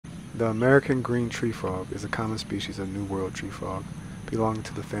The American green tree frog is a common species of New World tree frog, belonging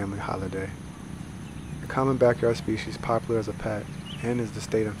to the family Hylidae. A common backyard species popular as a pet and is the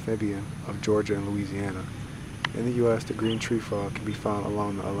state amphibian of Georgia and Louisiana. In the U.S., the green tree frog can be found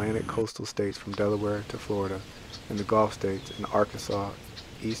along the Atlantic coastal states from Delaware to Florida, in the Gulf states, in Arkansas,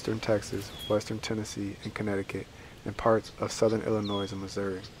 eastern Texas, western Tennessee, and Connecticut, and parts of southern Illinois and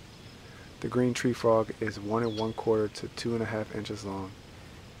Missouri. The green tree frog is 1 1/4 to 2½ inches long.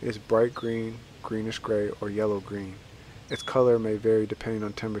 It is bright green, greenish gray, or yellow-green. Its color may vary depending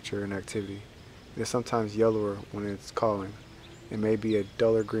on temperature and activity. It is sometimes yellower when it's calling. It may be a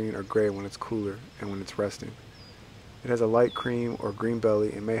duller green or gray when it's cooler and when it's resting. It has a light cream or green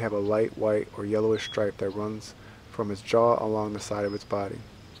belly and may have a light white or yellowish stripe that runs from its jaw along the side of its body.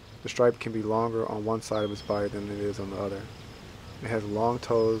 The stripe can be longer on one side of its body than it is on the other. It has long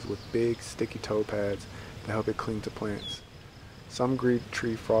toes with big, sticky toe pads that help it cling to plants. Some green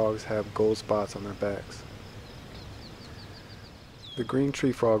tree frogs have gold spots on their backs. The green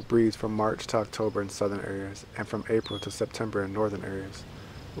tree frog breeds from March to October in southern areas and from April to September in northern areas.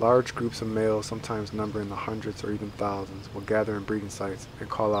 Large groups of males, sometimes numbering the hundreds or even thousands, will gather in breeding sites and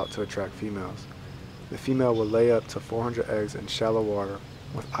call out to attract females. The female will lay up to 400 eggs in shallow water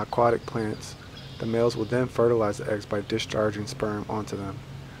with aquatic plants. The males will then fertilize the eggs by discharging sperm onto them.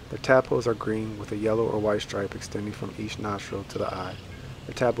 Their tadpoles are green with a yellow or white stripe extending from each nostril to the eye.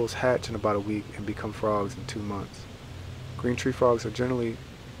 The tadpoles hatch in about a week and become frogs in 2 months. Green tree frogs are generally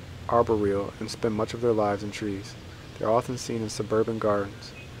arboreal and spend much of their lives in trees. They are often seen in suburban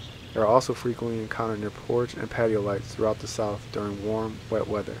gardens. They are also frequently encountered near porch and patio lights throughout the South during warm, wet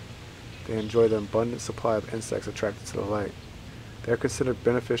weather. They enjoy the abundant supply of insects attracted to the light. They are considered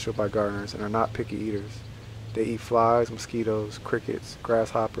beneficial by gardeners and are not picky eaters. They eat flies, mosquitoes, crickets,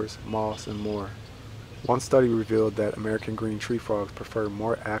 grasshoppers, moths, and more. One study revealed that American green tree frogs prefer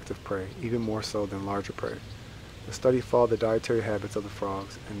more active prey, even more so than larger prey. The study followed the dietary habits of the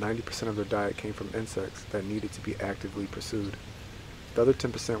frogs, and 90% of their diet came from insects that needed to be actively pursued. The other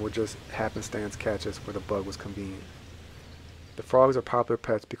 10% were just happenstance catches where the bug was convenient. The frogs are popular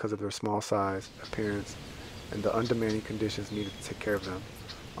pets because of their small size, appearance, and the undemanding conditions needed to take care of them.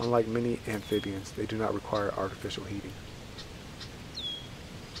 Unlike many amphibians, they do not require artificial heating.